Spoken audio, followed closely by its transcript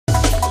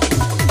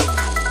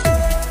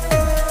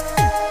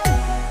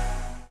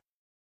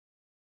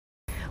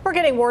We're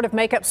getting word of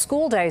makeup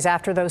school days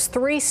after those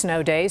 3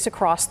 snow days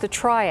across the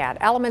Triad.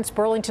 Alamance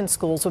Burlington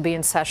schools will be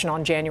in session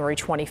on January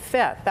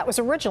 25th. That was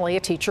originally a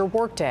teacher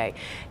workday.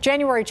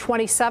 January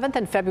 27th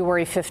and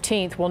February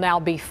 15th will now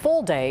be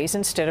full days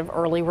instead of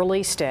early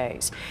release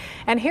days.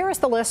 And here is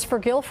the list for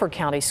Guilford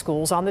County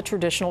schools on the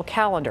traditional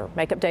calendar.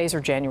 Makeup days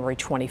are January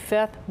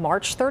 25th,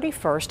 March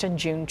 31st, and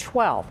June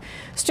 12th.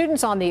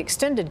 Students on the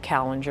extended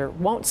calendar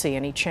won't see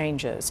any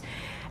changes.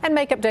 And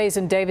makeup days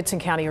in Davidson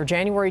County are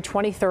January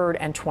 23rd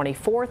and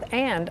 24th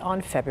and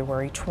on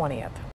February 20th.